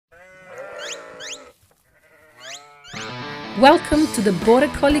Welcome to the Border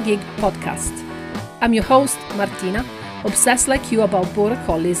Collie Gig podcast. I'm your host, Martina, obsessed like you about Border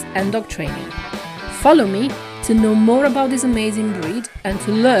Collies and dog training. Follow me to know more about this amazing breed and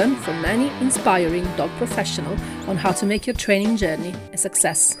to learn from any inspiring dog professional on how to make your training journey a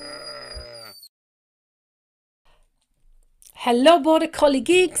success. Hello, Border Collie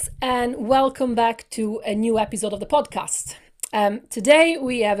Geeks, and welcome back to a new episode of the podcast. Today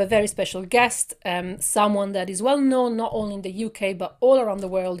we have a very special guest, someone that is well known not only in the UK but all around the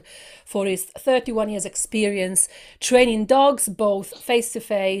world for his 31 years experience training dogs both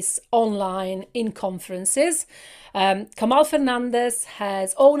face-to-face, online, in conferences. Kamal Fernandez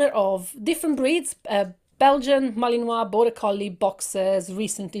has owner of different breeds, Belgian, Malinois, Border Collie, Boxers,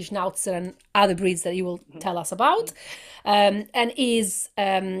 recently Schnauzer and other breeds that he will tell us about. And is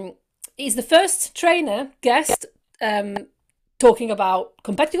the first trainer guest talking about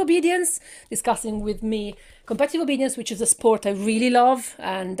competitive obedience, discussing with me competitive obedience, which is a sport I really love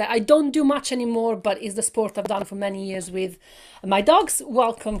and I don't do much anymore, but is the sport I've done for many years with my dogs.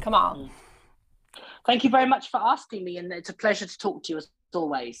 Welcome, Kamal. Thank you very much for asking me, and it's a pleasure to talk to you as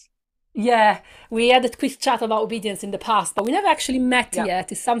always. Yeah, we had a quick chat about obedience in the past, but we never actually met yet.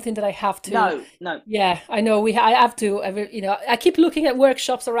 It's something that I have to. No. Yeah, I know. I have to. I keep looking at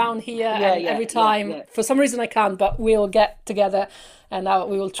workshops around here, and every time, for some reason, I can't. But we'll get together, and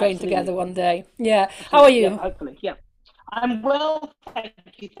we will train together one day. Yeah. Absolutely. How are you? Yeah, hopefully, yeah. I'm well, thank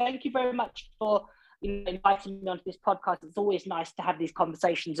you. Thank you very much for inviting me onto this podcast. It's always nice to have these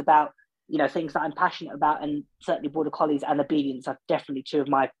conversations about things that I'm passionate about, and certainly Border Collies and obedience are definitely two of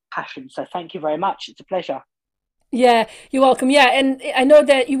my passions. So thank you very much. It's a pleasure. Yeah, you're welcome. Yeah, and I know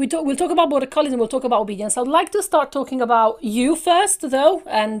that we'll talk about Border Collies and we'll talk about obedience. I'd like to start talking about you first, though,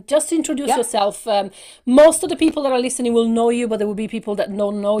 and just to introduce yourself. Most of the people that are listening will know you, but there will be people that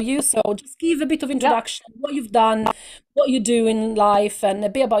don't know you. So just give a bit of introduction, what you've done, what you do in life, and a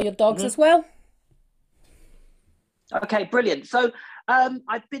bit about your dogs as well. Okay, brilliant. So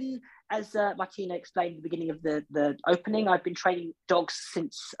I've been, as Martina explained at the beginning of the opening, I've been training dogs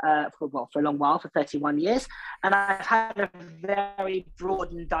since for a long while, for 31 years. And I've had a very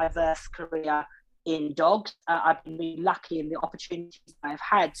broad and diverse career in dogs. I've been really lucky in the opportunities I've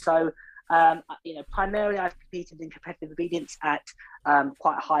had. So, primarily I've competed in competitive obedience at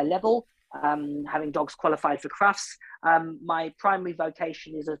quite a high level, having dogs qualified for crufts. My primary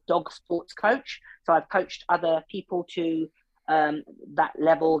vocation is a dog sports coach. So I've coached other people to that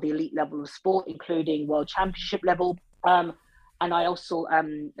level, the elite level of sport, including world championship level. And I also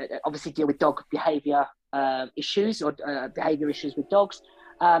obviously deal with dog behavior issues or behavior issues with dogs.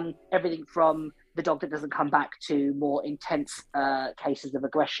 Everything from the dog that doesn't come back to more intense cases of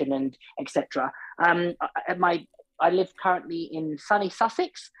aggression and etc. I live currently in sunny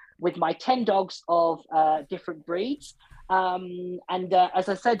Sussex with my 10 dogs of different breeds. As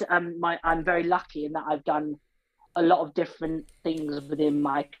I said, I'm very lucky in that I've done a lot of different things within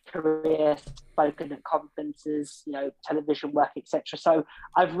my career, spoken at conferences, television work, etc. So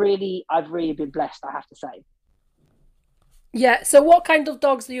I've really been blessed, I have to say. Yeah. So what kind of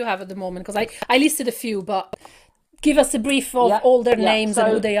dogs do you have at the moment? Because I listed a few, but give us a brief of all their names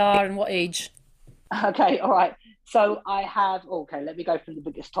and who they are and what age. Okay. All right. So I have, let me go from the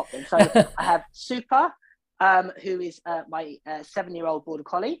biggest top then. So I have Super, who is my 7-year-old Border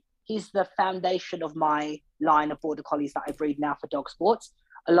Collie. He's the foundation of my line of Border Collies that I breed now for dog sports,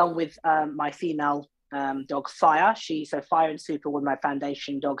 along with my female dog Fire. So Fire and Super were my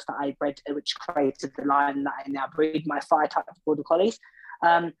foundation dogs that I bred, which created the line that I now breed, my Fire type of Border Collies.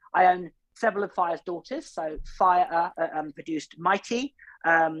 I own several of Fire's daughters. So Fire produced Mighty,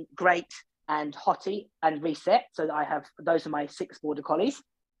 Great, and Hottie and Reset. So those are my 6 Border Collies.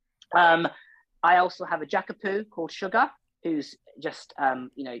 I also have a Jackapoo called Sugar, who's just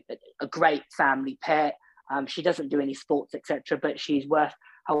a great family pet. She doesn't do any sports, etc., but she's worth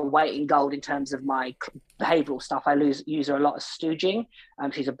her weight in gold in terms of my behavioural stuff. I use her a lot of stooging.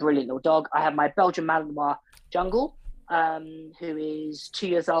 She's a brilliant little dog. I have my Belgian Malinois Jungle, who is 2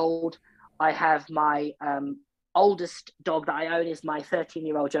 years old. I have my oldest dog that I own is my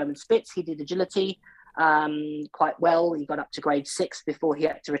 13-year-old German Spitz. He did agility quite well. He got up to grade 6 before he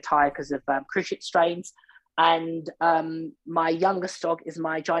had to retire because of cruciate strains. And my youngest dog is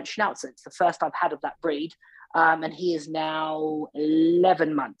my giant Schnauzer. It's the first I've had of that breed. And he is now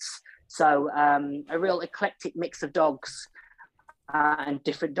 11 months. So a real eclectic mix of dogs and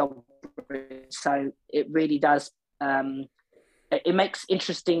different dog breeds. So it really does, it makes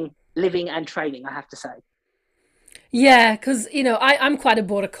interesting living and training, I have to say. Yeah, because, I'm quite a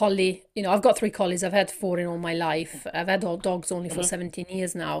Border Collie. I've got 3 collies. I've had 4 in all my life. I've had dogs only for 17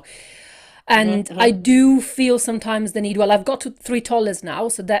 years now. And I do feel sometimes the need, well, I've got to three toddlers now,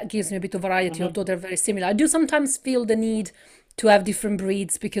 so that gives me a bit of variety, hmm although they're very similar. I do sometimes feel the need to have different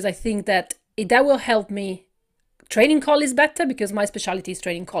breeds because I think that that will help me training collies better because my specialty is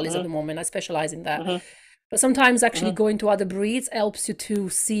training collies at hmm the moment. I specialize in that. hmm But sometimes actually hmm going to other breeds helps you to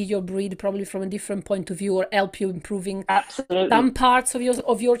see your breed probably from a different point of view or help you improving some Absolutely. parts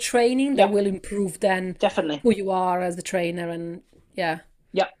of your training that Yeah, will improve then definitely. who you are as the trainer and yeah.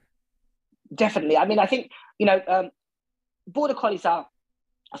 Yeah, definitely. I mean, I think, border collies are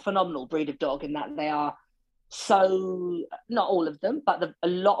a phenomenal breed of dog in that they are so, not all of them, but a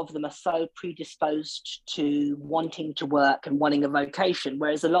lot of them are so predisposed to wanting to work and wanting a vocation,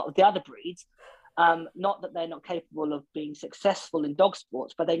 whereas a lot of the other breeds, not that they're not capable of being successful in dog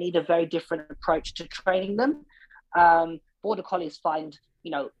sports, but they need a very different approach to training them. Border collies find,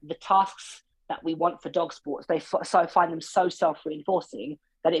 the tasks that we want for dog sports, so find them so self-reinforcing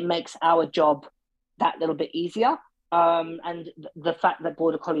that it makes our job that little bit easier. And the fact that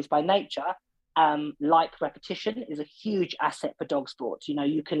border collies by nature like repetition is a huge asset for dog sports.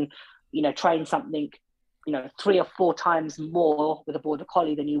 You can, train something, three or four times more with a border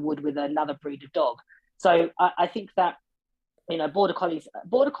collie than you would with another breed of dog. So I think that, border collies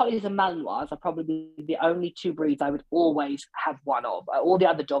and Malinois are probably the only two breeds I would always have one of. All the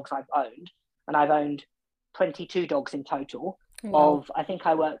other dogs I've owned, and I've owned 22 dogs in total. Wow. Of I think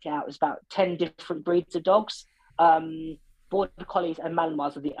I worked out it was about 10 different breeds of dogs. Border collies and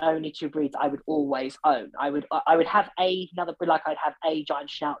Malinois are the only two breeds I would always own. I would have another breed, like I'd have a giant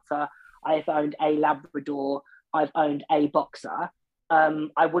Schnauzer. I've owned a Labrador. I've owned a Boxer.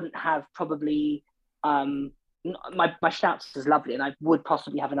 I wouldn't have probably my Schnauzer is lovely, and I would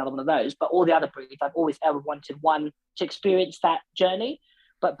possibly have another one of those. But all the other breeds, I've always ever wanted one to experience that journey.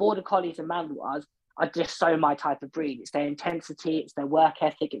 But border collies and Malinois are just so my type of breed. It's their intensity, it's their work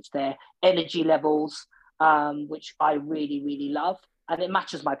ethic, it's their energy levels, which I really, really love. And it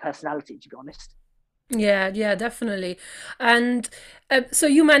matches my personality, to be honest. Yeah, yeah, definitely. And so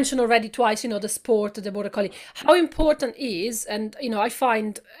you mentioned already twice, the sport, the border collie. How important is, and I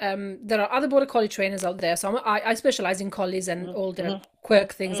find there are other border collie trainers out there. So I specialize in collies and all Mm-hmm, their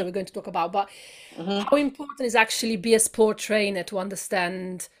quirk things that mm-hmm, we're going to talk about. But mm-hmm. how important is actually be a sport trainer to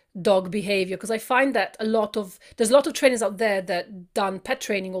understand dog behavior? Because I find that there's a lot of trainers out there that done pet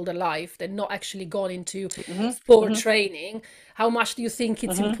training all their life. They're not actually gone into Mm-hmm, sport mm-hmm, training. How much do you think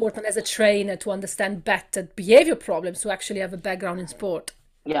it's mm-hmm. important as a trainer to understand better behavior problems to actually have a background in sport?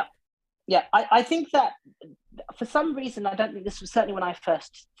 Yeah, yeah. I think that for some reason, I don't think this was certainly when I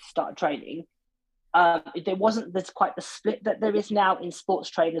first started training. There wasn't there's quite the split that there is now in sports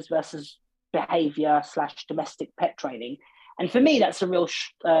trainers versus behavior slash domestic pet training. And for me, that's a real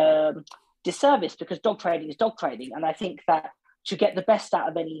disservice because dog training is dog training. And I think that to get the best out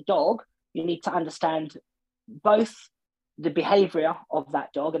of any dog, you need to understand both the behavior of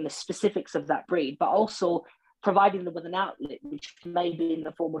that dog and the specifics of that breed, but also providing them with an outlet, which may be in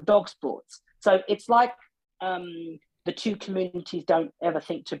the form of dog sports. So it's like the two communities don't ever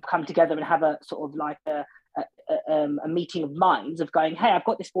think to come together and have a sort of like a meeting of minds of going, hey, I've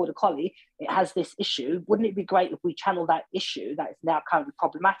got this border collie, it has this issue. Wouldn't it be great if we channel that issue that is now currently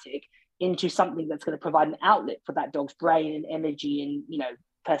problematic into something that's going to provide an outlet for that dog's brain and energy and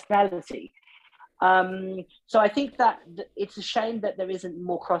personality? So I think that it's a shame that there isn't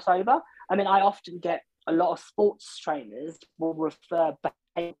more crossover. I mean, I often get a lot of sports trainers will refer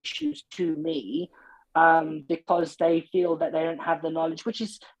behavior issues to me because they feel that they don't have the knowledge, which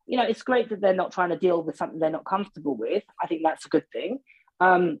is, it's great that they're not trying to deal with something they're not comfortable with. I think that's a good thing.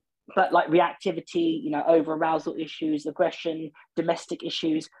 But like reactivity, over arousal issues, aggression, domestic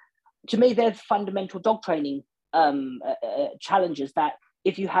issues, to me, they're fundamental dog training challenges that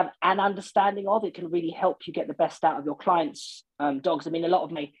if you have an understanding of, it can really help you get the best out of your clients' dogs. I mean, a lot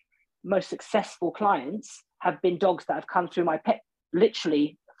of my most successful clients have been dogs that have come through my pet,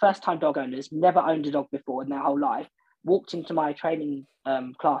 literally first-time dog owners, never owned a dog before in their whole life, walked into my training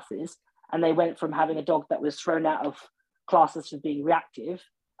classes, and they went from having a dog that was thrown out of classes for being reactive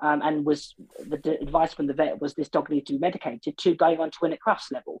and was the advice from the vet was this dog needs to be medicated to going on to win at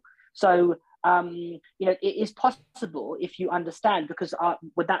Crufts level. So it is possible if you understand, because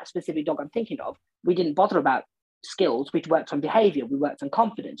with that specific dog I'm thinking of, we didn't bother about skills. We worked on behavior, we worked on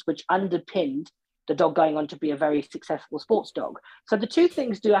confidence, which underpinned the dog going on to be a very successful sports dog. So the two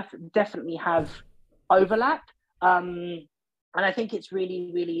things do definitely have overlap. And I think it's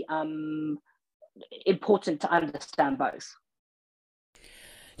really, really important to understand both.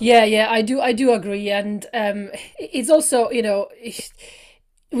 Yeah, yeah, I do agree, and it's also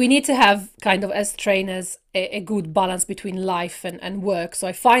we need to have kind of as trainers a good balance between life and work. So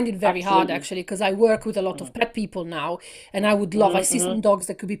I find it very hard Absolutely. actually because I work with a lot of pet people now, and I would love, I see some dogs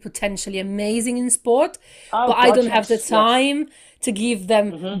that could be potentially amazing in sport, Oh but I God, don't have the yes, yes. time to give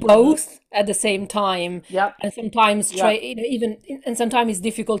them Hmm. both at the same time. Yep, And sometimes yep, even, and sometimes it's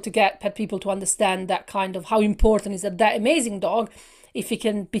difficult to get pet people to understand that kind of how important is that amazing dog, if it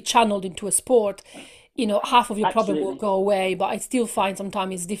can be channeled into a sport, half of your problem will absolutely. go away. But I still find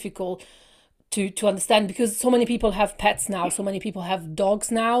sometimes it's difficult to understand because so many people have pets now, so many people have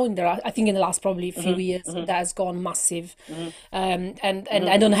dogs now, and I think in the last probably few Hmm. years Hmm. that has gone massive. Hmm. And Hmm.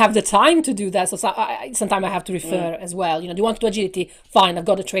 I don't have the time to do that, so, sometimes I have to Hmm. refer as well. Do you want to do agility? Fine, I've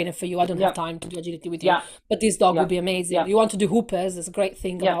got a trainer for you. I don't have Yep, time to do agility with you, yep, but this dog would yep, be amazing. yep, You want to do hoopers? There's a great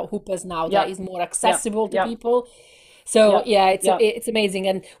thing yep, about hoopers now that yep, is more yep, accessible to yep, people. So yep, yeah, yep. it's amazing.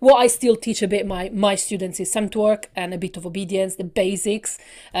 And what I still teach a bit my students is scent work and a bit of obedience, the basics.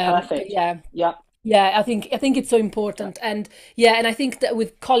 But Perfect. yeah, Yep, yeah, I think it's so yep. important. And yeah, and I think that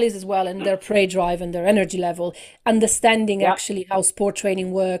with collies as well and their prey drive and their energy level, understanding Yep, actually how sport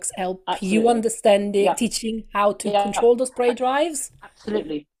training works, help you absolutely. understand it, Yep, teaching how to yep. control those prey drives.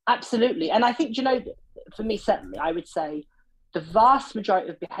 Absolutely, absolutely. And I think, for me, certainly, I would say the vast majority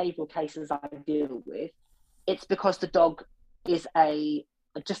of behavioural cases I deal with, it's because the dog is it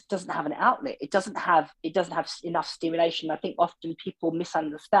just doesn't have an outlet. It doesn't have enough stimulation. I think often people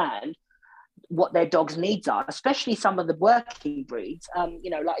misunderstand what their dog's needs are, especially some of the working breeds.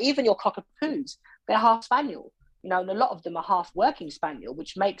 Like even your cockapoos, they're half spaniel. And a lot of them are half working spaniel,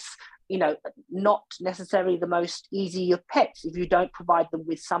 which makes not necessarily the most easy of pets if you don't provide them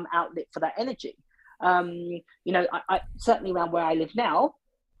with some outlet for that energy. I certainly around where I live now,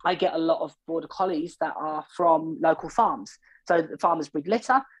 I get a lot of border collies that are from local farms. So the farmers breed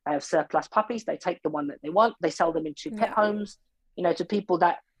litter, they have surplus puppies, they take the one that they want, they sell them into pet Yeah. homes, to people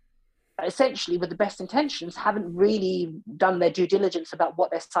that essentially with the best intentions haven't really done their due diligence about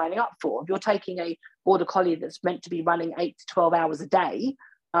what they're signing up for. If you're taking a border collie that's meant to be running 8 to 12 hours a day,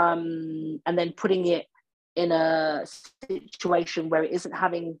 and then putting it in a situation where it isn't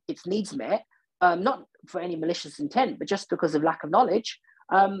having its needs met, not for any malicious intent, but just because of lack of knowledge,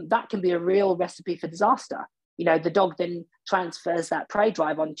 that can be a real recipe for disaster. The dog then transfers that prey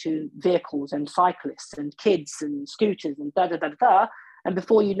drive onto vehicles and cyclists and kids and scooters and da da da da. And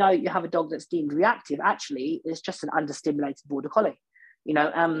before you know it, you have a dog that's deemed reactive. Actually, it's just an understimulated border collie.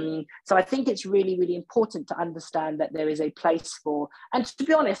 So I think it's really, really important to understand that there is a place for. And to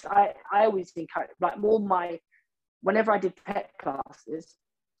be honest, I always encourage, like more my whenever I did pet classes,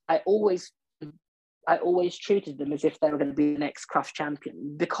 I always I always treated them as if they were going to be the next crush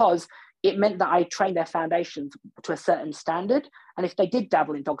champion because it meant that I trained their foundations to a certain standard. And if they did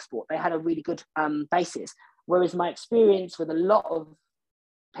dabble in dog sport, they had a really good basis. Whereas my experience with a lot of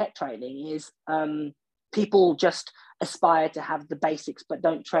pet training is people just aspire to have the basics but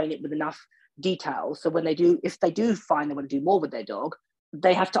don't train it with enough detail. So if they do find they want to do more with their dog,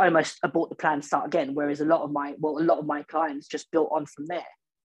 they have to almost abort the plan and start again. Whereas a lot of my clients just built on from there.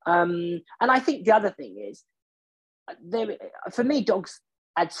 And I think the other thing is, for me, dogs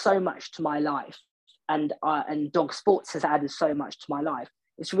add so much to my life, and dog sports has added so much to my life.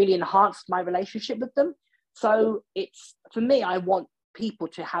 It's really enhanced my relationship with them. So it's for me, I want people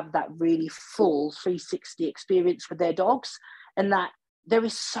to have that really full 360 experience with their dogs, and that there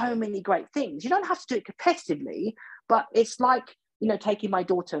is so many great things. You don't have to do it competitively, but it's like taking my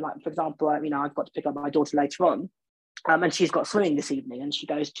daughter, like for example, I've got to pick up my daughter later on, and she's got swimming this evening, and she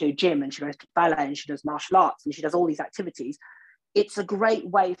goes to gym, and she goes to ballet, and she does martial arts, and she does all these activities. It's a great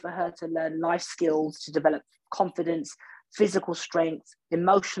way for her to learn life skills, to develop confidence, physical strength,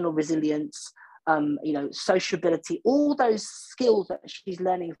 emotional resilience, sociability. All those skills that she's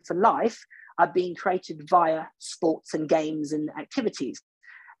learning for life are being created via sports and games and activities.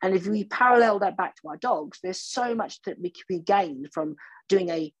 And if we parallel that back to our dogs, there's so much that we can be gained from doing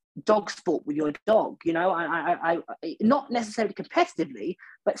a dog sport with your dog. I not necessarily competitively,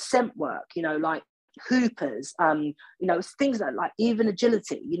 but scent work. Like hoopers. Things like even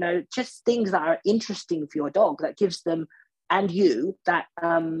agility. Just things that are interesting for your dog that gives them and you that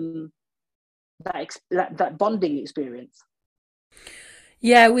bonding experience.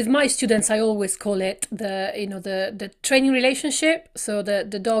 Yeah, with my students, I always call it the training relationship. So the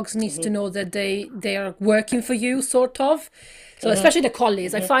dogs needs to Mm-hmm. know that they are working for you, sort of. So Mm-hmm. especially the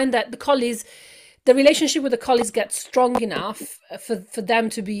collies, I Mm-hmm. find that the relationship with the collies gets strong enough for them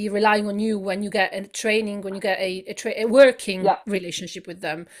to be relying on you when you get a training, when you get a working Yeah, relationship with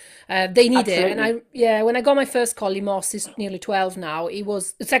them. They need it. And absolutely. when I got my first collie, Moss is nearly 12 now. He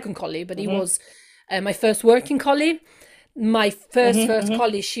was the second collie, but he Mm-hmm. was my first working collie. My first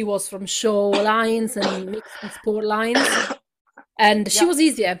collie, she was from show lines and mixed and sport lines. And she was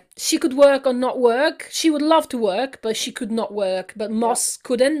easier. She could work or not work. She would love to work, but she could not work. But Moss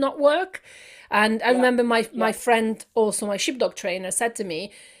couldn't not work. And I remember my friend, also my sheepdog trainer, said to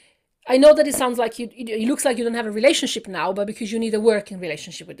me, I know that it sounds like it looks like you don't have a relationship now, but because you need a working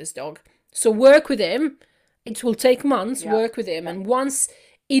relationship with this dog. So work with him. It will take months, work with him. And once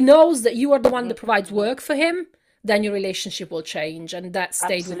he knows that you are the one that provides work for him, then your relationship will change. And that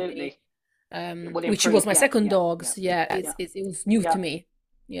stayed with me. Which was my second dog. So it was new to me.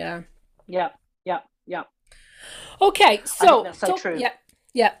 Yeah. Okay, so that's so true.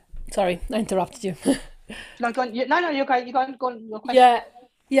 Yeah. Sorry, I interrupted you. No, go on. No, you're going. You're going. Go on. Your question.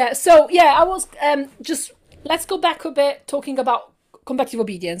 Yeah. So I was just let's go back a bit talking about competitive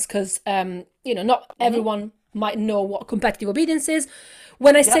obedience because not everyone might know what competitive obedience is.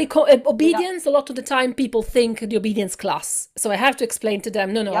 When I say obedience, a lot of the time people think the obedience class. So I have to explain to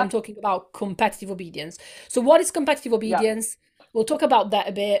them, no, I'm talking about competitive obedience. So what is competitive obedience? We'll talk about that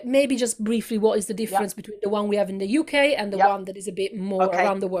a bit. Maybe just briefly, what is the difference between the one we have in the UK and the one that is a bit more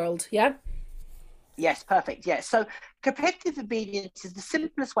around the world? Yeah? Yes, perfect. Yes. So competitive obedience is the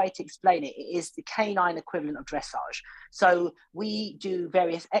simplest way to explain it. It is the canine equivalent of dressage. So we do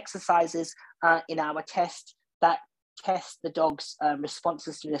various exercises in our test that test the dog's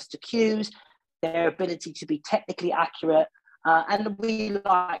responsiveness to cues, their ability to be technically accurate, and we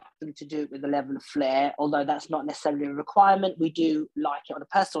like them to do it with a level of flair, although that's not necessarily a requirement. We do like it on a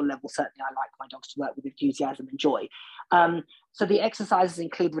personal level. Certainly, I like my dogs to work with enthusiasm and joy. So the exercises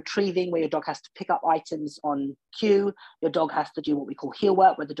include retrieving, where your dog has to pick up items on cue. Your dog has to do what we call heel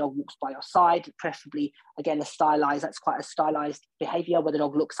work, where the dog walks by your side, preferably, again, that's quite a stylized behavior, where the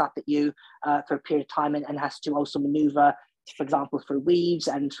dog looks up at you for a period of time and has to also maneuver, for example, through weaves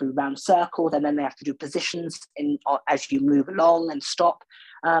and through round circles, and then they have to do positions as you move along and stop.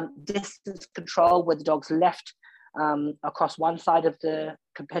 Distance control, where the dog's left across one side of the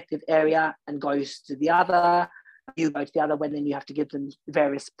competitive area and goes to the other. You go to the other one, then you have to give them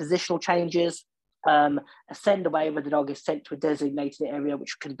various positional changes. Send away, where the dog is sent to a designated area,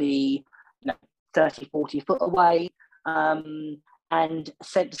 which can be 30, 40 foot away. And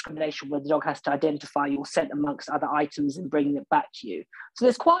scent discrimination, where the dog has to identify your scent amongst other items and bring it back to you. So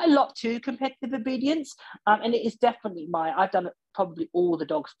there's quite a lot to competitive obedience, and it is definitely I've done probably all the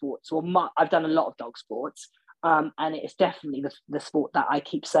dog sports, I've done a lot of dog sports, and it's definitely the sport that I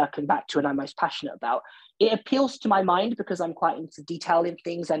keep circling back to and I'm most passionate about. It appeals to my mind because I'm quite into detail in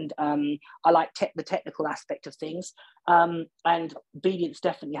things, and I like the technical aspect of things. And obedience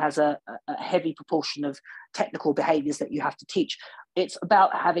definitely has a heavy proportion of technical behaviors that you have to teach. It's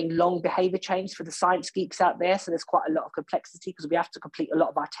about having long behavior chains for the science geeks out there. So there's quite a lot of complexity because we have to complete a lot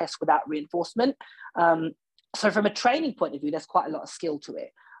of our tests without reinforcement. So from a training point of view, there's quite a lot of skill to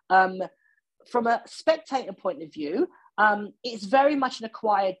it. From a spectator point of view, it's very much an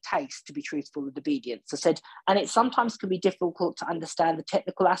acquired taste, to be truthful, with obedience. I said, and it sometimes can be difficult to understand the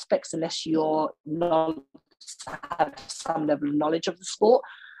technical aspects unless you're not have some level of knowledge of the sport.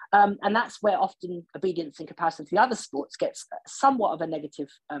 And that's where often obedience in comparison to the other sports gets somewhat of a negative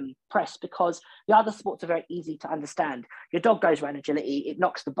press, because the other sports are very easy to understand. Your dog goes around agility, it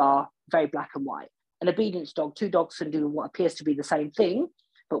knocks the bar, very black and white. An obedience dog, two dogs can do what appears to be the same thing,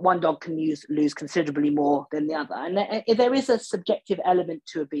 but one dog can lose considerably more than the other. And there is a subjective element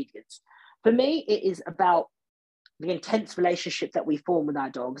to obedience. For me, it is about the intense relationship that we form with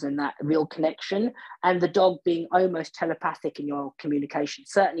our dogs and that real connection, and the dog being almost telepathic in your communication.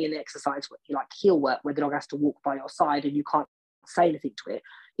 Certainly in the exercise, like heel work, where the dog has to walk by your side and you can't say anything to it,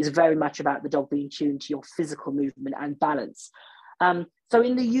 is very much about the dog being tuned to your physical movement and balance. So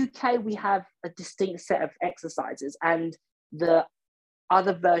in the UK, we have a distinct set of exercises, and the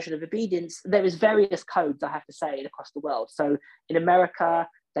other version of obedience, there is various codes, I have to say, across the world. So in America,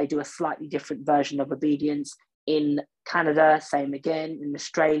 they do a slightly different version of obedience. In Canada, same again. In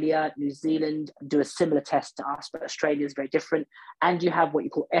Australia, New Zealand do a similar test to us, but Australia is very different. And you have what you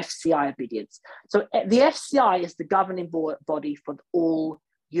call FCI obedience. So the FCI is the governing body for all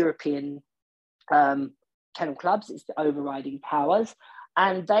European kennel clubs. It's the overriding powers.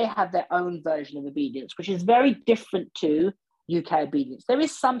 And they have their own version of obedience, which is very different to UK obedience. There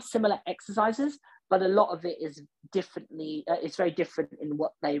is some similar exercises, but a lot of it is it's very different in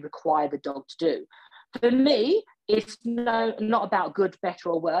what they require the dog to do. For me, it's not about good, better,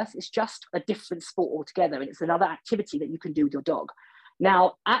 or worse. It's just a different sport altogether, and it's another activity that you can do with your dog.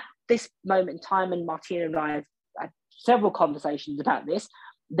 Now, at this moment in time, and Martina and I have had several conversations about this,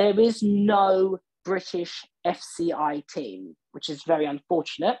 there is no British FCI team, which is very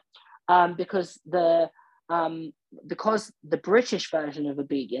unfortunate, because the because the British version of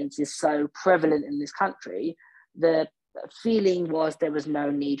obedience is so prevalent in this country, the feeling was there was no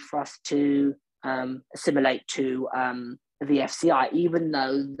need for us to assimilate to the FCI, even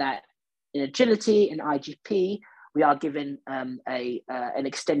though that in agility and IGP, we are given an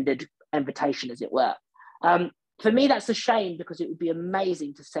extended invitation, as it were. For me, that's a shame, because it would be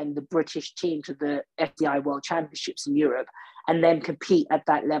amazing to send the British team to the FCI World Championships in Europe and then compete at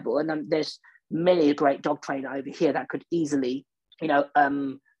that level. And there's many a great dog trainer over here that could easily,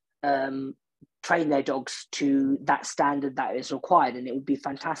 train their dogs to that standard that is required, and it would be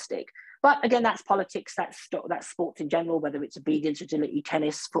fantastic. But again, that's politics, that's sports in general, whether it's obedience, agility,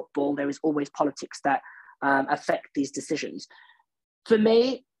 tennis, football, there is always politics that affect these decisions. For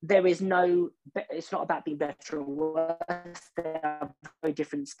me, it's not about being better or worse. They are very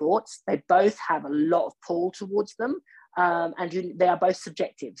different sports. They both have a lot of pull towards them, and they are both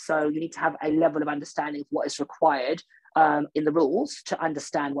subjective. So you need to have a level of understanding of what is required in the rules to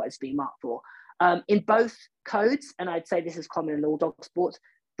understand what is being marked for. In both codes, and I'd say this is common in all dog sports,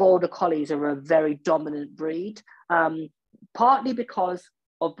 Border Collies are a very dominant breed, partly because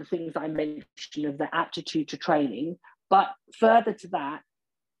of the things I mentioned of the aptitude to training. But further to that,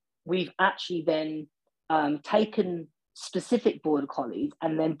 we've actually then taken specific Border Collies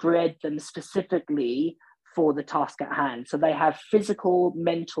and then bred them specifically for the task at hand. So they have physical,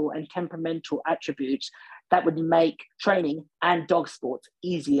 mental, and temperamental attributes that would make training and dog sports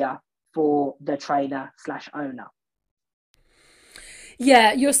easier for the trainer/owner.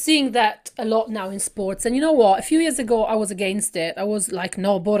 Yeah, you're seeing that a lot now in sports. And you know what? A few years ago, I was against it. I was like,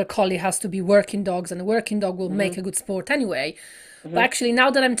 no, Border Collie has to be working dogs, and a working dog will make a good sport anyway. But actually,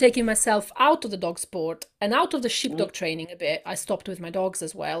 now that I'm taking myself out of the dog sport and out of the sheepdog training a bit, I stopped with my dogs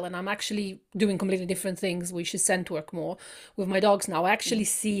as well. And I'm actually doing completely different things, which is scent work more with my dogs now. I actually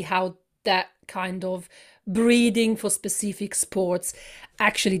see how that kind of breeding for specific sports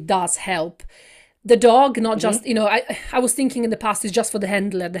actually does help the dog, not just, I was thinking in the past it's just for the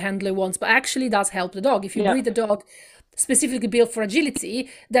handler wants, but actually does help the dog. If you breed a dog specifically built for agility,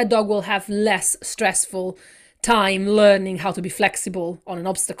 that dog will have less stressful time learning how to be flexible on an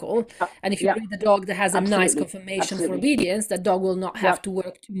obstacle. And if you breed a dog that has a nice conformation for obedience, that dog will not have to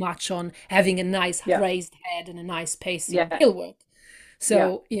work too much on having a nice raised head and a nice pacing hill work.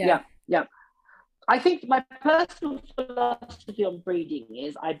 So, yeah. I think my personal philosophy on breeding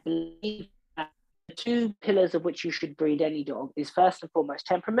is I believe that the two pillars of which you should breed any dog is first and foremost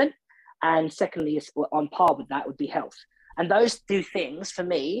temperament, and secondly, is on par with that would be health. And those two things, for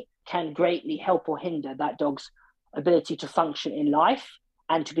me, can greatly help or hinder that dog's ability to function in life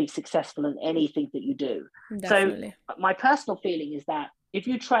and to be successful in anything that you do. Definitely. So my personal feeling is that if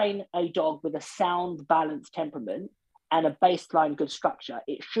you train a dog with a sound, balanced temperament and a baseline good structure,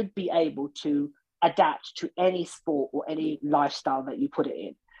 it should be able to adapt to any sport or any lifestyle that you put it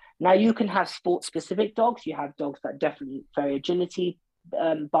in. Now, you can have sport-specific dogs. You have dogs that definitely very agility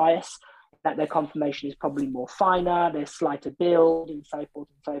bias, that their conformation is probably more finer, they're slighter build, and so forth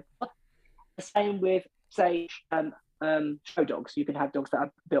and so forth. The same with, say, show dogs. You can have dogs that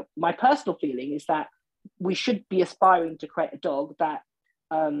are built. My personal feeling is that we should be aspiring to create a dog that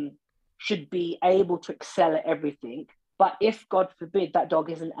should be able to excel at everything. But if, God forbid, that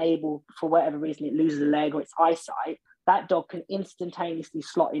dog isn't able, for whatever reason, it loses a leg or its eyesight, that dog can instantaneously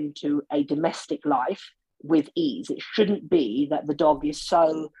slot into a domestic life with ease. It shouldn't be that the dog is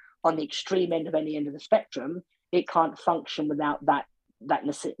so on the extreme end of any end of the spectrum, it can't function without that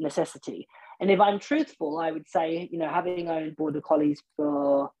necessity. And if I'm truthful, I would say, having owned Border Collies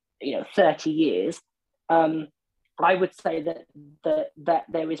for 30 years, I would say that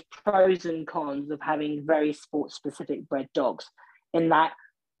there is pros and cons of having very sport-specific bred dogs, in that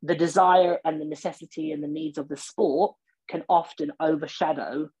the desire and the necessity and the needs of the sport can often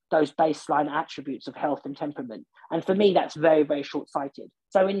overshadow those baseline attributes of health and temperament. And for me, that's very, very short-sighted.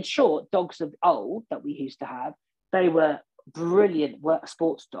 So in short, dogs of old that we used to have, they were brilliant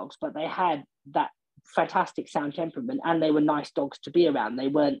sports dogs, but they had that fantastic sound temperament, and they were nice dogs to be around. They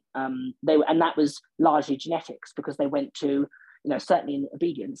weren't and that was largely genetics, because they went to certainly in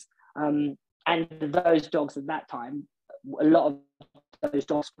obedience, and those dogs at that time, a lot of those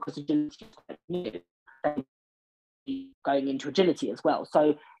dogs, because agility was quite new, going into agility as well.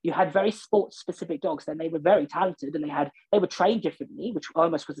 So you had very sports specific dogs, and they were very talented, and they were trained differently, which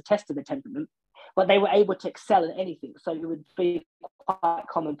almost was a test of their temperament, but they were able to excel in anything. So it would be quite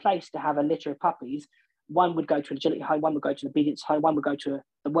commonplace to have a litter of puppies. One would go to an agility home, one would go to an obedience home, one would go to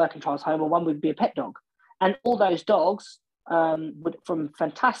the working trials home, or one would be a pet dog. And all those dogs would, from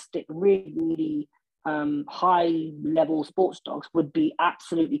fantastic, really, really high level sports dogs, would be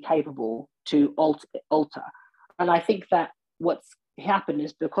absolutely capable to alter. And I think that what's happened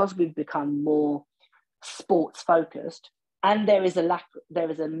is because we've become more sports focused, and there is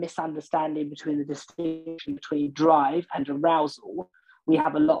a misunderstanding between the distinction between drive and arousal. We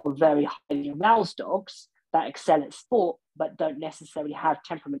have a lot of very highly aroused dogs that excel at sport, but don't necessarily have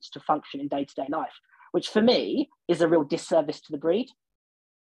temperaments to function in day-to-day life, which for me is a real disservice to the breed.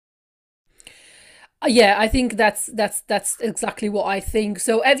 Yeah, I think that's exactly what I think.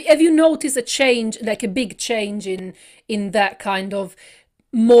 So have you noticed a change, like a big change in that kind of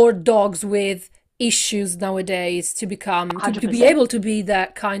more dogs with issues nowadays to become to be 100%. able to be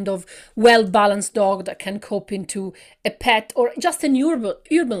that kind of well-balanced dog that can cope into a pet or just an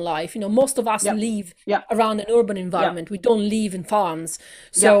urban life. You know, most of us Yep. live Yep. around an urban Yep. environment. We don't live in farms.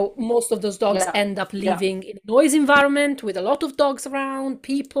 Yep. So most of those dogs Yep. end up Yep. living in a noisy environment with a lot of dogs around,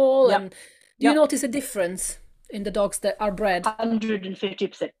 people. Yep. And do you Yep. notice a difference in the dogs that are bred?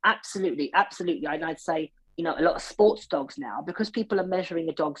 150%. Absolutely. Absolutely. And I'd say, a lot of sports dogs now, because people are measuring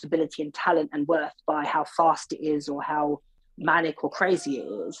a dog's ability and talent and worth by how fast it is or how manic or crazy it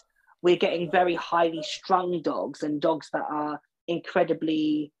is, we're getting very highly strung dogs and dogs that are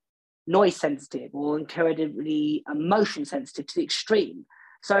incredibly noise sensitive or incredibly motion sensitive to the extreme.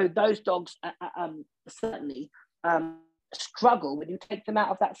 So those dogs certainly struggle when you take them out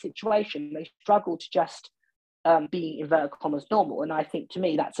of that situation. They struggle to just be inverted commas normal. And I think to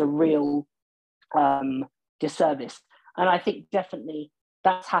me, that's a real disservice. And I think definitely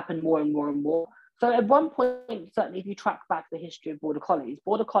that's happened more and more and more. So at one point, certainly if you track back the history of Border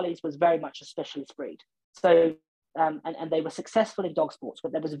Collies was very much a specialist breed. So, and they were successful in dog sports,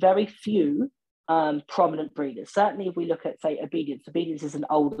 but there was very few prominent breeders. Certainly if we look at, say, obedience is an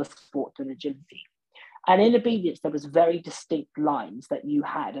older sport than agility. And in obedience, there was very distinct lines that you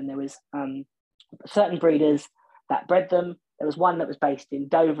had, and there was certain breeders that bred them. There was one that was based in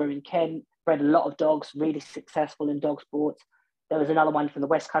Dover in Kent, bred a lot of dogs, really successful in dog sports. There was another one from the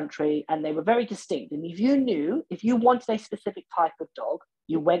West Country, and they were very distinct. And if you wanted a specific type of dog,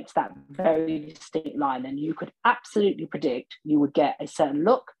 you went to that very distinct line, and you could absolutely predict you would get a certain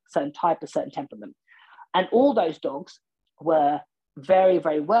look, certain type, a certain temperament. And all those dogs were very,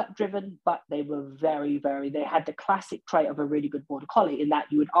 very work driven, but they were they had the classic trait of a really good border collie in that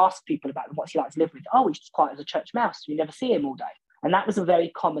you would ask people about them, what's he like to live with? Oh, he's just quiet as a church mouse. You never see him all day. And that was a very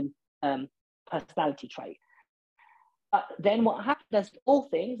common personality trait. But then what happened, as all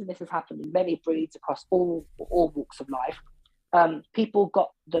things, and this has happened in many breeds across all walks of life, people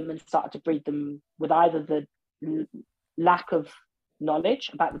got them and started to breed them with either the lack of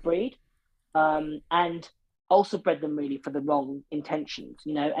knowledge about the breed and also bred them really for the wrong intentions,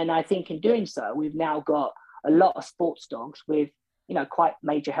 and I think in doing so, we've now got a lot of sports dogs with, quite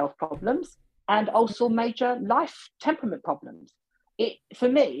major health problems and also major life temperament problems. For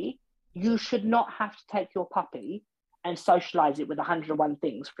me, you should not have to take your puppy and socialize it with 101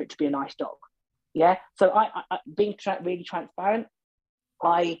 things for it to be a nice dog. Yeah. So I being really transparent,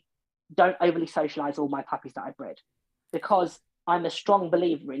 I don't overly socialize all my puppies that I bred because I'm a strong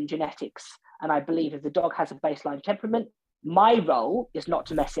believer in genetics. And I believe if the dog has a baseline temperament, my role is not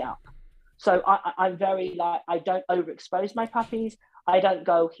to mess it up. So I'm very I don't overexpose my puppies. I don't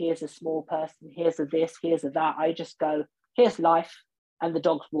go, here's a small person, here's a this, here's a that. I just go, here's life. And the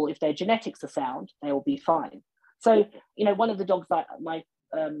dogs will, if their genetics are sound, they will be fine. So, one of the dogs that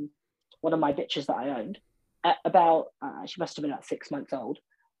one of my bitches that I owned, she must have been about 6 months old.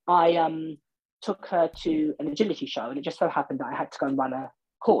 I took her to an agility show, and it just so happened that I had to go and run a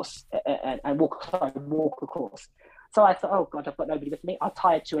course and walk a course. So I thought, oh God, I've got nobody with me. I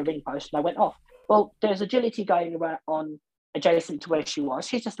tied to a ring post and I went off. Well, there's agility going around on adjacent to where she was.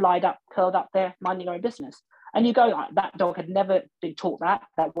 She's just lied up, curled up there, minding her own business. And you go, that dog had never been taught that.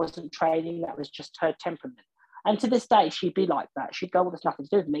 That wasn't training. That was just her temperament. And to this day, she'd be like that. She'd go, well, there's nothing to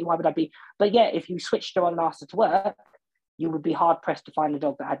do with me. Why would I be? But yeah, if you switched her on and asked her to work, you would be hard pressed to find a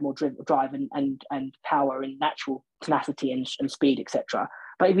dog that had more drive and power and natural tenacity and speed, etc.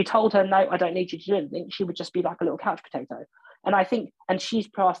 But if you told her, no, I don't need you to do anything, she would just be like a little couch potato. And I think, and she's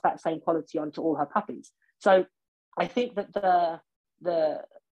passed that same quality on to all her puppies. So I think that the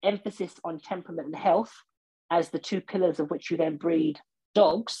emphasis on temperament and health as the two pillars of which you then breed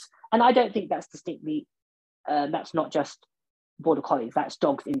dogs, and I don't think that's distinctly, that's not just border collies, that's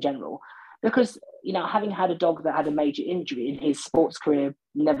dogs in general. Because, having had a dog that had a major injury in his sports career,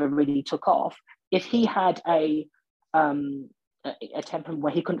 never really took off, if he had a temperament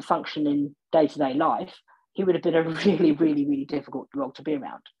where he couldn't function in day-to-day life, he would have been a really, really, really difficult dog to be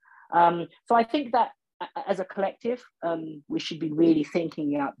around. So I think that as a collective, we should be really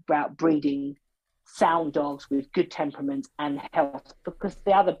thinking about breeding sound dogs with good temperaments and health. Because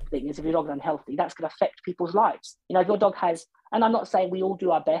the other thing is, if your dog's unhealthy, that's going to affect people's lives. You know, if your dog has, and I'm not saying we all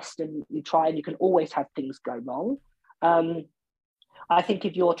do our best and we try, and you can always have things go wrong. I think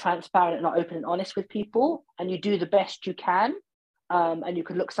if you're transparent and open and honest with people, and you do the best you can, and you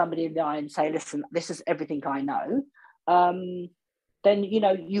can look somebody in the eye and say, listen, this is everything I know, then, you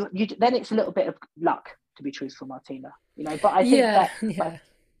know, you then it's a little bit of luck, to be truthful, Martina. You know, but I think that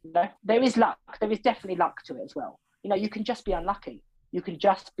you know, there is luck. There is definitely luck to it as well. You know, you can just be unlucky. You can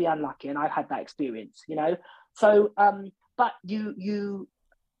just be unlucky, and I've had that experience. You know, so but you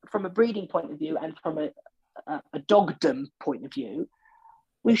from a breeding point of view and from a dogdom point of view,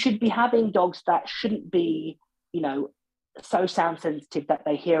 we should be having dogs that shouldn't be, you know, so sound sensitive that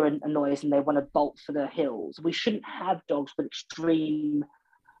they hear a noise and they want to bolt for the hills. We shouldn't have dogs with extreme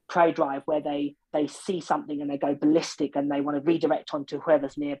prey drive where they see something and they go ballistic and they want to redirect onto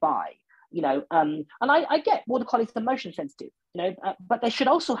whoever's nearby. You know, and I get Border Collies are motion sensitive, you know, but they should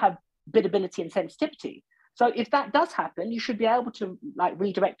also have biddability and sensitivity. So if that does happen, you should be able to like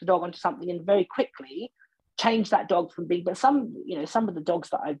redirect the dog onto something and very quickly change that dog from being. But some, you know, some of the dogs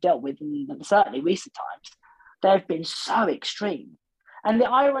that I've dealt with, and certainly recent times, they've been so extreme. And the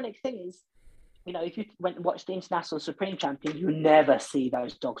ironic thing is, you know, if you went and watched the International Supreme Champion, you never see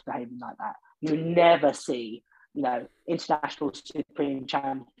those dogs behaving like that. You never see, you know, International Supreme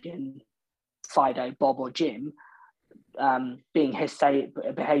Champion Fido, Bob, or Jim behaving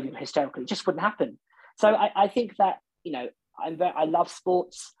hysterically. It just wouldn't happen. So I think that, you know, I love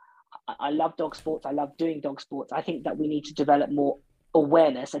sports. I love dog sports. I love doing dog sports. I think that we need to develop more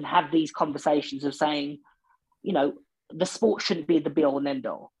awareness and have these conversations of saying, you know, the sport shouldn't be the be all and end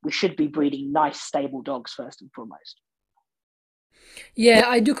all. We should be breeding nice, stable dogs first and foremost. Yeah,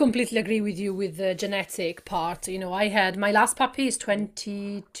 I do completely agree with you with the genetic part. You know, I had my last puppy is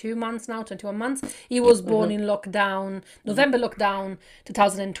 22 months now, 21 months. He was born in lockdown, November lockdown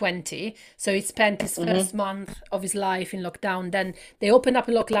 2020. So he spent his first month of his life in lockdown. Then they opened up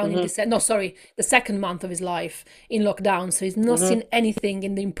a lockdown in December. No, sorry, the second month of his life in lockdown. So he's not seen anything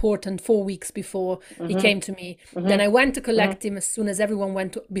in the important 4 weeks before he came to me. Then I went to collect him as soon as everyone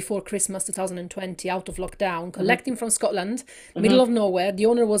went before Christmas 2020 out of lockdown, collect him from Scotland, middle of nowhere. The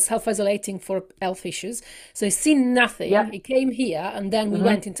owner was self-isolating for health issues, so he's seen nothing. He came here, and then we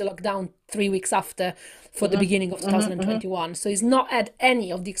went into lockdown 3 weeks after for the beginning of 2021. So he's not had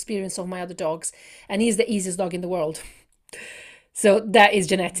any of the experience of my other dogs, and he's the easiest dog in the world. So that is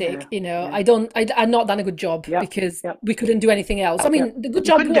genetic. You know, I've not done a good job because we couldn't do anything else. I mean, the good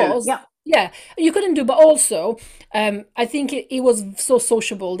job was you couldn't do, but also I think it was so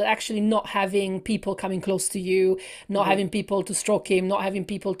sociable that actually not having people coming close to you, not having people to stroke him, not having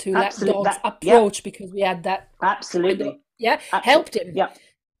people to let dogs approach, because we had that helped him.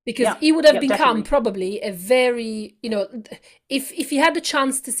 Because he would have become probably a very, you know, if he had the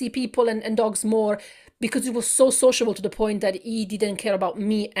chance to see people and dogs more, because he was so sociable to the point that he didn't care about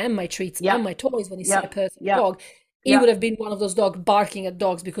me and my treats and my toys when he saw a person dog. He would have been one of those dogs barking at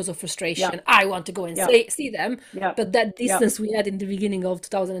dogs because of frustration. I want to go and see them. But that distance we had in the beginning of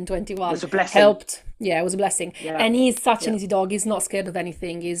 2021 helped. Yeah, it was a blessing. And he's such an easy dog. He's not scared of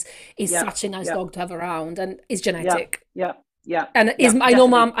anything. He's such a nice dog to have around, and it's genetic. And I know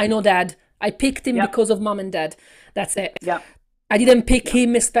mom, I know dad. I picked him because of mom and dad. That's it. I didn't pick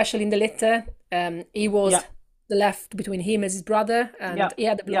him especially in the litter. He was the left between him as his brother, and he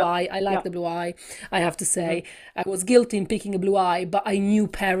had the blue eye. I like the blue eye, I have to say. I was guilty in picking a blue eye, but I knew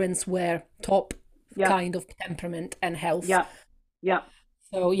parents were top kind of temperament and health.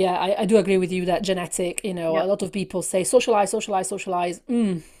 So I do agree with you that genetic, you know, a lot of people say socialize.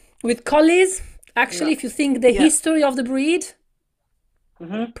 With collies, actually, if you think the history of the breed,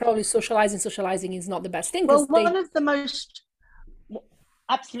 probably socializing is not the best thing. Well, one of the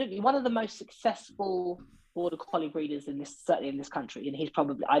most successful Border Collie breeders certainly in this country, and he's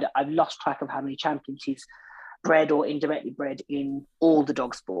probably, I've lost track of how many champions he's bred or indirectly bred in all the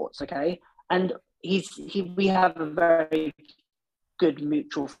dog sports. Okay, and we have a very good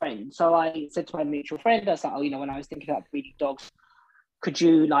mutual friend. So I said to my mutual friend, I was like, oh, you know, when I was thinking about breeding dogs, could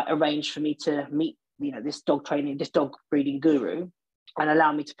you like arrange for me to meet, you know, this dog breeding guru, and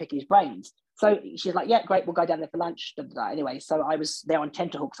allow me to pick his brains? So she's like, yeah, great, we'll go down there for lunch. Anyway, so I was there on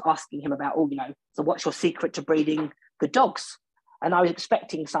tenterhooks asking him about, you know, so what's your secret to breeding good dogs? And I was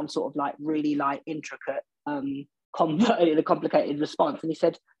expecting some sort of like really like intricate, complicated response. And he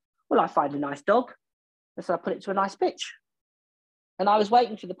said, well, I find a nice dog, and so I put it to a nice bitch. And I was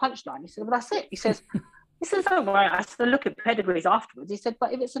waiting for the punchline. He said, well, that's it. He says, don't worry. I said, look at pedigrees afterwards. He said,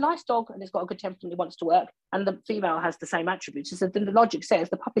 but if it's a nice dog and it's got a good temperament, it wants to work, and the female has the same attributes, he said, then the logic says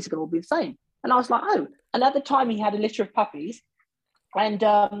the puppies are going to all be the same. And I was like, oh. And at the time, he had a litter of puppies, and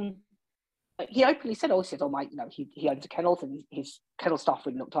he openly said, "Oh, he said, oh my, he owns a kennel, and his kennel staff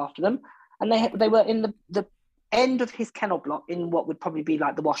really looked after them, and they were in the end of his kennel block in what would probably be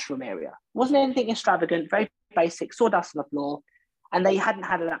like the washroom area. It wasn't anything extravagant, very basic, sawdust on the floor, and they hadn't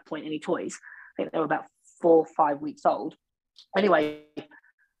had at that point any toys. I think they were about 4 or 5 weeks old. Anyway,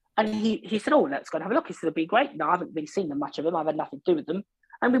 and he said, oh, let's go and have a look. He said, it'd be great. No, I haven't really seen them much of them. I've had nothing to do with them.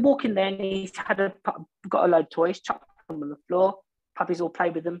 And we walk in there, and he's got a load of toys, chucked them on the floor. Puppies all play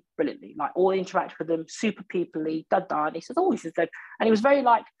with them brilliantly, like all interact with them, super peoply, and he says, oh, he says, and he was very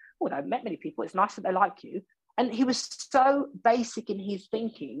like, oh, I've met many people. It's nice that they like you. And he was so basic in his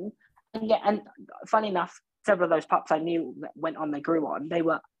thinking. And funny enough, several of those pups I knew that went on, they grew on, they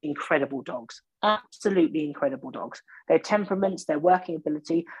were incredible dogs, absolutely incredible dogs. Their temperaments, their working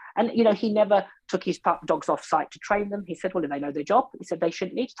ability. And, he never took his dogs off site to train them. He said, well, if they know their job, he said they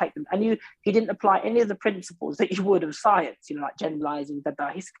shouldn't need to take them. And he didn't apply any of the principles that you would of science, like generalizing.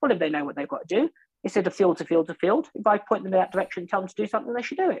 He said, well, if they know what they've got to do, he said, a field's a field's a field. If I point them in that direction and tell them to do something, they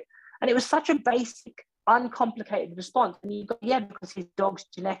should do it. And it was such a basic, uncomplicated response. And you go, yeah, because his dog's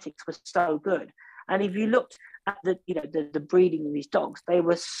genetics was so good. And if you looked at the breeding of these dogs, they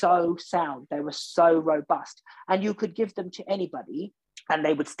were so sound, they were so robust, and you could give them to anybody and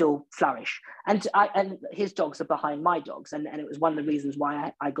they would still flourish. And his dogs are behind my dogs, and it was one of the reasons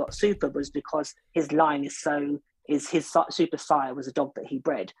why I got Super, was because his line his Super sire was a dog that he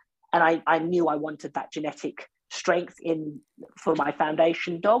bred, and I knew I wanted that genetic strength for my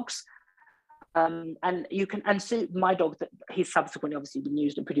foundation dogs. And my dog, that he's subsequently obviously been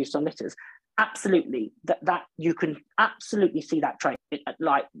used and produced on litters, absolutely, that you can absolutely see that trait,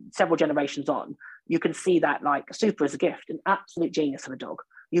 like several generations on. You can see that, like, Super is a gift, an absolute genius of a dog.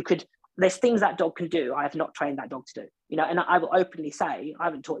 There's things that dog can do I have not trained that dog to do, and I will openly say I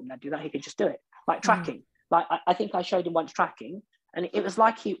haven't taught him how to do that. He can just do it, like tracking. Like I think I showed him once tracking, and it was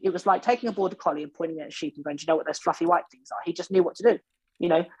like taking a border collie and pointing at a sheep and going, do you know what those fluffy white things are? He just knew what to do.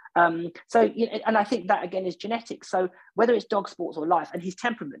 And I think that again is genetics. So whether it's dog sports or life, and his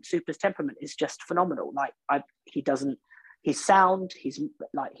temperament, Super's temperament is just phenomenal. Like he's sound, he's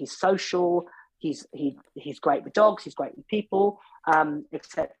social, he's great with dogs, he's great with people,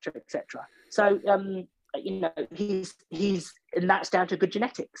 etc. etc. So he's and that's down to good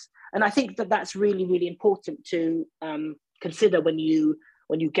genetics. And I think that's really, really important to consider when you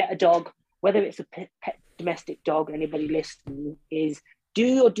get a dog, whether it's a pet domestic dog. Anybody listening, is do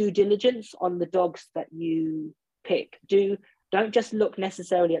your due diligence on the dogs that you pick. Don't just look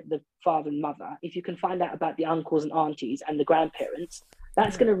necessarily at the father and mother. If you can find out about the uncles and aunties and the grandparents,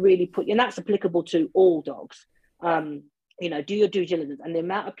 that's going to really and that's applicable to all dogs. Do your due diligence. And the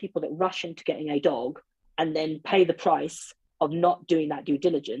amount of people that rush into getting a dog and then pay the price of not doing that due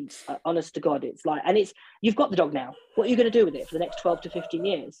diligence, honest to God, you've got the dog now. What are you going to do with it for the next 12 to 15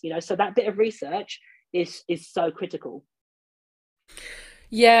 years? So that bit of research is so critical.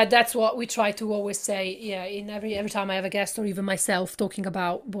 Yeah, that's what we try to always say. Yeah, in every time I have a guest, or even myself talking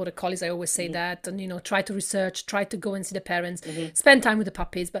about border collies, I always say that, and try to research, try to go and see the parents, spend time with the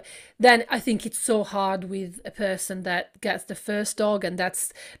puppies. But then I think it's so hard with a person that gets the first dog, and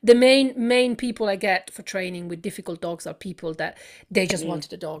that's the main people I get for training with difficult dogs are people that they just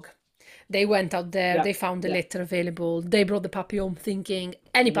wanted a dog. They went out there, they found the litter available, they brought the puppy home thinking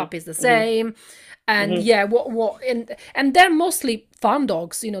any puppy is the same. And and they're mostly farm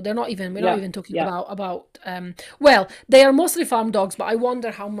dogs, they're not even, we're not even talking about they are mostly farm dogs, but I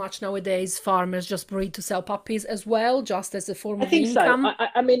wonder how much nowadays farmers just breed to sell puppies as well, just as a form of income. So.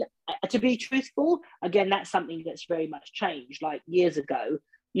 I mean, to be truthful, again, that's something that's very much changed. Like years ago,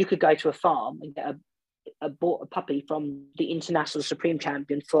 you could go to a farm and get bought a puppy from the international supreme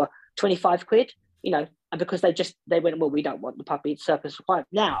champion for 25 quid, and because they went, well, we don't want the puppy, it's surplus requirement.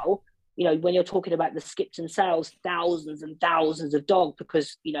 Now, when you're talking about the Skipton sales, thousands and thousands of dogs,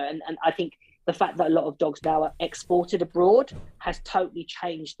 because, and I think the fact that a lot of dogs now are exported abroad has totally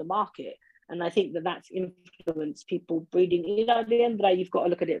changed the market. And I think that's influenced people breeding. At the end of the day, you've got to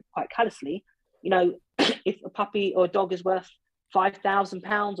look at it quite callously. If a puppy or a dog is worth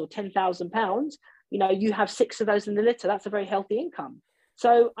 £5,000 or £10,000, you have 6 of those in the litter. That's a very healthy income.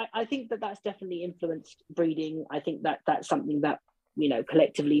 So I think that's definitely influenced breeding. I think that's something that,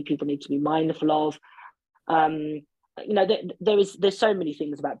 collectively people need to be mindful of. There's so many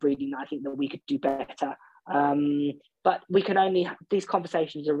things about breeding that I think that we could do better. But we can these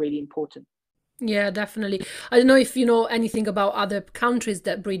conversations are really important. Yeah, definitely. I don't know if you know anything about other countries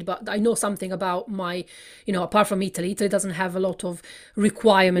that breed, but I know something about apart from Italy doesn't have a lot of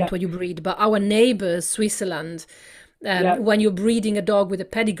requirement when you breed, but our neighbors, Switzerland, When you're breeding a dog with a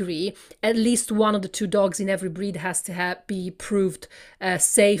pedigree, at least one of the two dogs in every breed has to be proved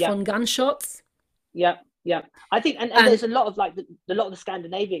safe on gunshots. Yeah. I think, and there's a lot of the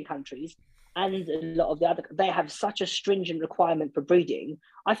Scandinavian countries and a lot of the other, they have such a stringent requirement for breeding.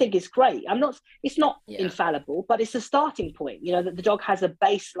 I think it's great. It's not infallible, but it's a starting point, that the dog has a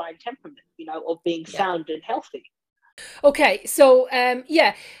baseline temperament, of being sound and healthy. Okay, so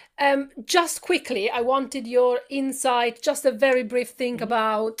just quickly, I wanted your insight, just a very brief thing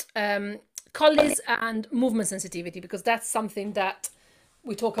about collies and movement sensitivity, because that's something that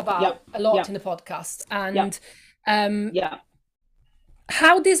we talk about a lot in the podcast. And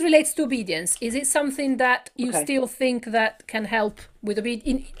how this relates to obedience. Is it something that you still think that can help with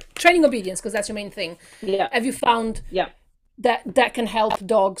training obedience, because that's your main thing? Have you found that can help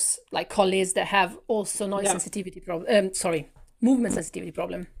dogs like collies that have also noise sensitivity problem, movement sensitivity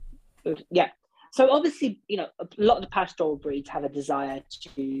problem? So obviously, a lot of the pastoral breeds have a desire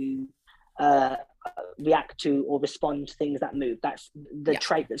to react to or respond to things that move. That's the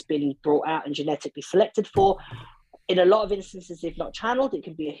trait that's been brought out and genetically selected for. In a lot of instances, if not channeled, it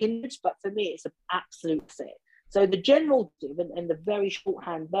can be a hindrance, but for me, it's an absolute fit. So the general and the very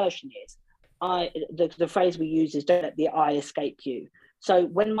shorthand version is, the phrase we use is, don't let the eye escape you. So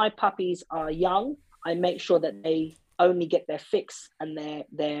when my puppies are young, I make sure that they only get their fix and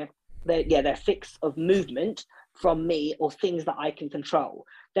their fix of movement from me or things that I can control.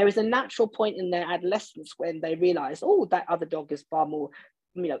 There is a natural point in their adolescence when they realize, oh, that other dog is far more,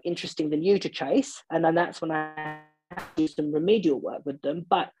 interesting than you to chase. And then that's when I have to do some remedial work with them.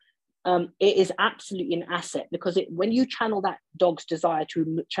 But it is absolutely an asset, because when you channel that dog's desire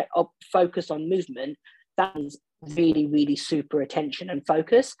to focus on movement, that is really, really super attention and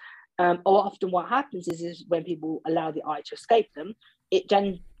focus. Or often what happens is when people allow the eye to escape them, it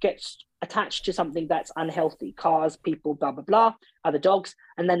then gets attached to something that's unhealthy, cars, people, blah, blah, blah, other dogs.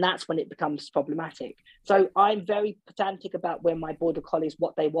 And then that's when it becomes problematic. So I'm very pedantic about where my border collies,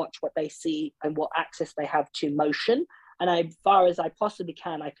 what they watch, what they see, and what access they have to motion. And as far as I possibly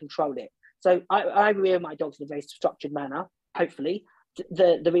can, I control it. So I rear my dogs in a very structured manner, hopefully.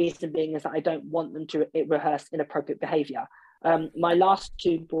 The reason being is that I don't want them to rehearse inappropriate behavior. My last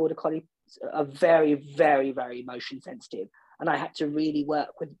two border collies are very, very, very motion sensitive. And I had to really work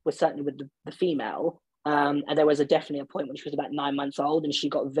certainly with the female. And there was definitely a point when she was about 9 months old, and she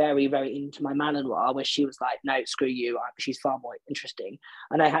got very, very into my Malinois, where she was like, no, screw you, she's far more interesting.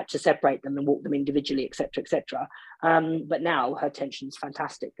 And I had to separate them and walk them individually, etc., etc. But now her attention's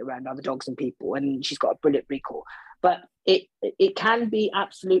fantastic around other dogs and people, and she's got a brilliant recall. But it can be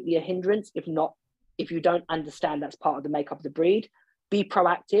absolutely a hindrance if you don't understand that's part of the makeup of the breed. Be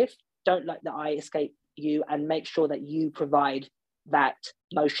proactive. Don't let the eye escape you, and make sure that you provide that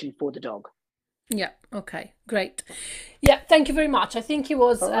motion for the dog. Yeah. Okay. Great. Yeah. Thank you very much. I think it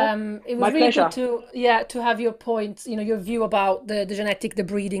was really pleasure. good to have your points, your view about the genetic, the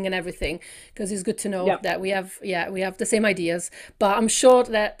breeding, and everything, because it's good to know that we have the same ideas. But I'm sure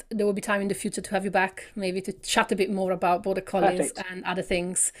that there will be time in the future to have you back, maybe to chat a bit more about border collies and other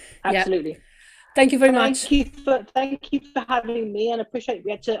things. Absolutely. Yeah. Thank you very much. Thank you for having me, and I appreciate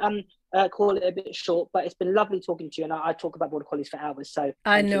we had to call it a bit short, but it's been lovely talking to you, and I talk about border collies for hours. So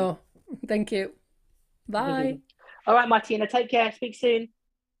I know. Thank you. Bye. All right, Martina, take care. Speak soon.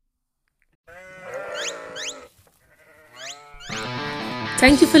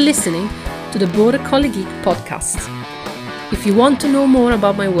 Thank you for listening to the Border Collie Geek podcast. If you want to know more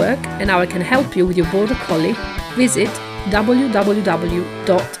about my work and how I can help you with your border collie, visit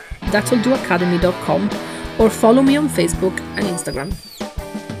www.that'lldoacademy.com or follow me on Facebook and Instagram.